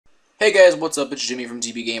Hey guys, what's up? It's Jimmy from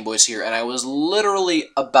DB Game Boys here, and I was literally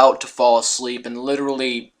about to fall asleep and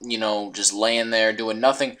literally, just laying there doing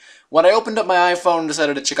nothing when I opened up my iPhone and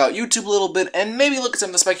decided to check out YouTube a little bit and maybe look at some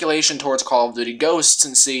of the speculation towards Call of Duty Ghosts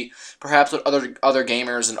and see perhaps what other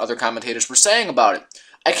gamers and other commentators were saying about it.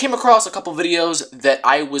 I came across a couple videos that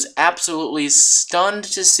I was absolutely stunned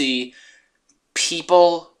to see.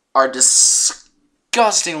 People are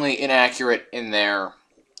disgustingly inaccurate in their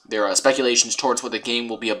speculations towards what the game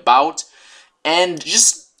will be about, and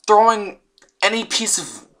just throwing any piece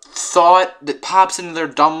of thought that pops into their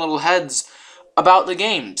dumb little heads about the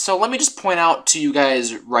game. So let me just point out to you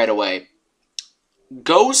guys right away.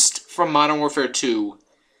 Ghost from Modern Warfare 2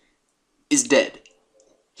 is dead.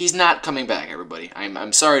 He's not coming back, everybody.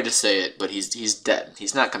 I'm sorry to say it, but he's dead.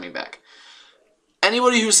 He's not coming back.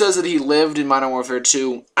 Anybody who says that he lived in Modern Warfare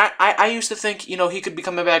 2, I used to think, he could be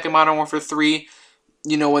coming back in Modern Warfare 3,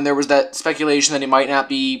 when there was that speculation that he might not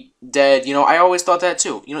be dead. I always thought that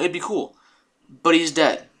too. It'd be cool. But he's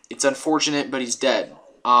dead. It's unfortunate, but he's dead.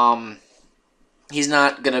 He's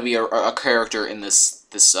not going to be a character in this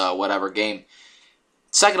whatever game.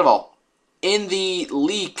 Second of all, in the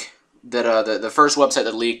leak, that the first website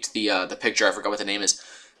that leaked the picture, I forgot what the name is,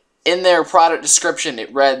 in their product description,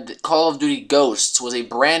 it read that Call of Duty Ghosts was a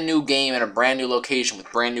brand new game in a brand new location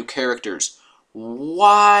with brand new characters.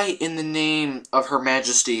 Why in the name of Her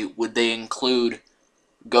Majesty would they include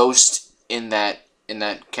Ghost in that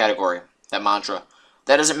category, that mantra?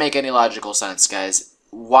 That doesn't make any logical sense, guys.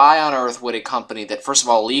 Why on earth would a company that, first of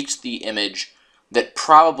all, leaked the image, that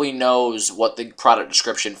probably knows what the product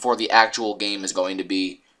description for the actual game is going to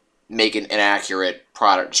be, make an inaccurate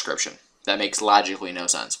product description? That makes logically no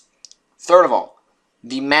sense. Third of all,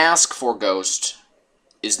 the mask for Ghost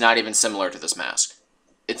is not even similar to this mask.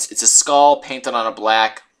 It's a skull painted on a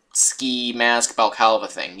black ski mask Balcalva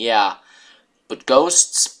thing, yeah. But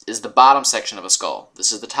Ghosts is the bottom section of a skull.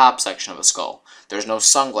 This is the top section of a skull. There's no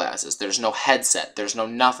sunglasses. There's no headset. There's no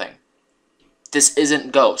nothing. This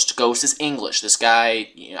isn't Ghost. Ghost is English. This guy,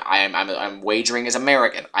 I'm wagering, is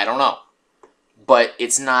American. I don't know. But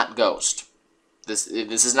it's not Ghost. This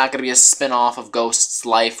is not going to be a spin-off of Ghost's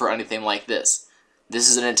life or anything like this. This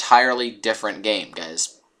is an entirely different game,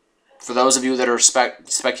 guys. For those of you that are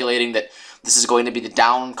speculating that this is going to be the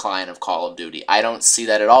downcline of Call of Duty, I don't see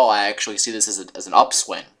that at all. I actually see this as an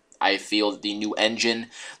upswing. I feel that the new engine,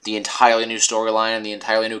 the entirely new storyline, and the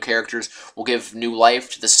entirely new characters will give new life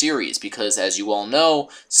to the series, because as you all know,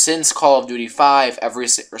 since Call of Duty 5,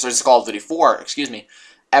 since Call of Duty 4, excuse me,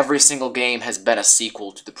 every single game has been a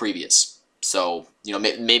sequel to the previous. So,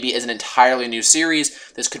 maybe as an entirely new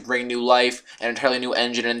series, this could bring new life, an entirely new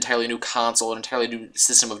engine, an entirely new console, an entirely new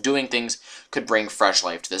system of doing things could bring fresh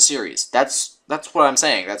life to the series. That's what I'm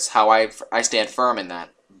saying. That's how I stand firm in that.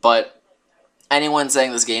 But anyone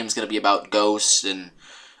saying this game is going to be about Ghosts and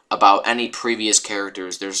about any previous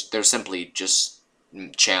characters, they're simply just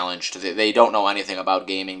challenged. They don't know anything about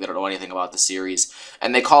gaming. They don't know anything about the series.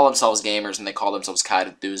 And they call themselves gamers and they call themselves COD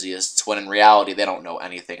enthusiasts, when in reality they don't know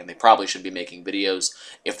anything, and they probably should be making videos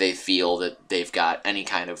if they feel that they've got any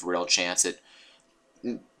kind of real chance at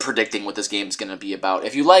predicting what this game is going to be about.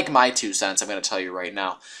 If you like my 2 cents, I'm going to tell you right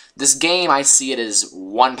now. This game, I see it as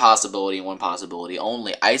one possibility and one possibility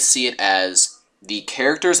only. I see it as the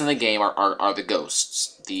characters in the game are the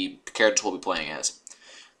Ghosts, the characters we'll be playing as.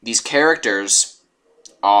 These characters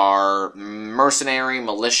are mercenary,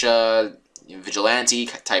 militia, vigilante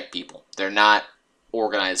type people. They're not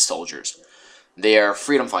organized soldiers. They are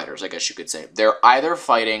freedom fighters, I guess you could say. They're either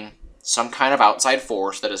fighting some kind of outside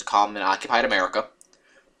force that has come and occupied America,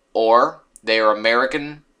 or they are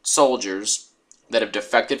American soldiers that have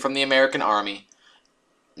defected from the American Army,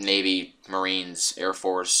 Navy, Marines, Air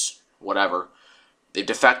Force, whatever. They've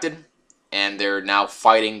defected, and they're now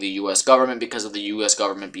fighting the U.S. government because of the U.S.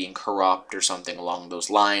 government being corrupt or something along those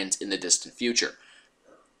lines in the distant future.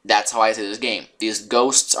 That's how I see this game. These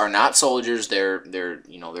Ghosts are not soldiers. They're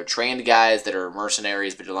trained guys that are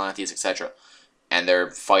mercenaries, vigilantes, etc. And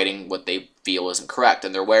they're fighting what they feel isn't correct.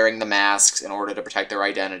 And they're wearing the masks in order to protect their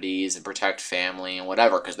identities and protect family and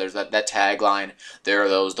whatever. Because there's that tagline, there are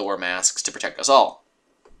those that wear masks to protect us all.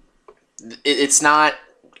 It's not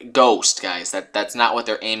Ghost, guys. That's not what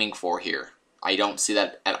they're aiming for here. I don't see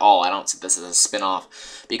that at all. I don't see this as a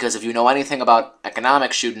spin-off. Because if you know anything about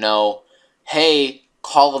economics, you'd know, hey,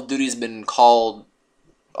 Call of Duty's been called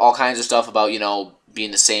all kinds of stuff about, being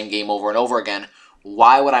the same game over and over again.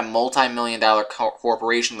 Why would a multi-million-dollar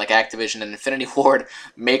corporation like Activision and Infinity Ward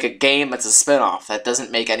make a game that's a spin-off? That doesn't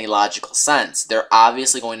make any logical sense. They're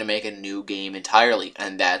obviously going to make a new game entirely,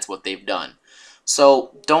 and that's what they've done.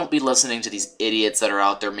 So don't be listening to these idiots that are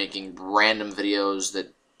out there making random videos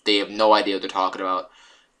that they have no idea what they're talking about.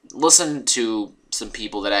 Listen to some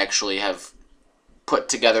people that actually have put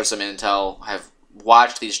together some intel, have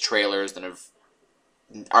watched these trailers, and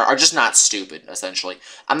are just not stupid, essentially.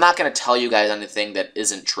 I'm not going to tell you guys anything that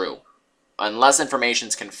isn't true. Unless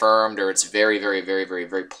information's confirmed or it's very, very, very, very,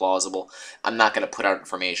 very plausible, I'm not going to put out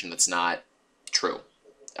information that's not true.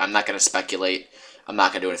 I'm not going to speculate. I'm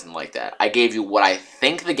not going to do anything like that. I gave you what I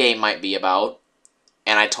think the game might be about,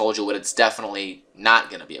 and I told you what it's definitely not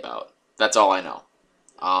going to be about. That's all I know.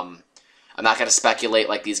 I'm not going to speculate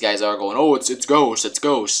like these guys are going, oh, it's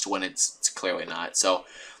Ghost, when it's clearly not. So,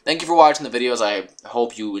 thank you for watching the videos. I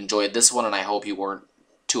hope you enjoyed this one, and I hope you weren't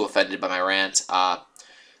too offended by my rant.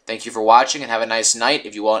 Thank you for watching, and have a nice night.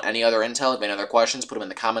 If you want any other intel, if any other questions, put them in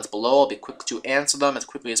the comments below. I'll be quick to answer them as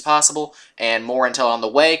quickly as possible. And more intel on the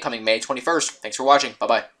way, coming May 21st. Thanks for watching.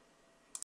 Bye-bye.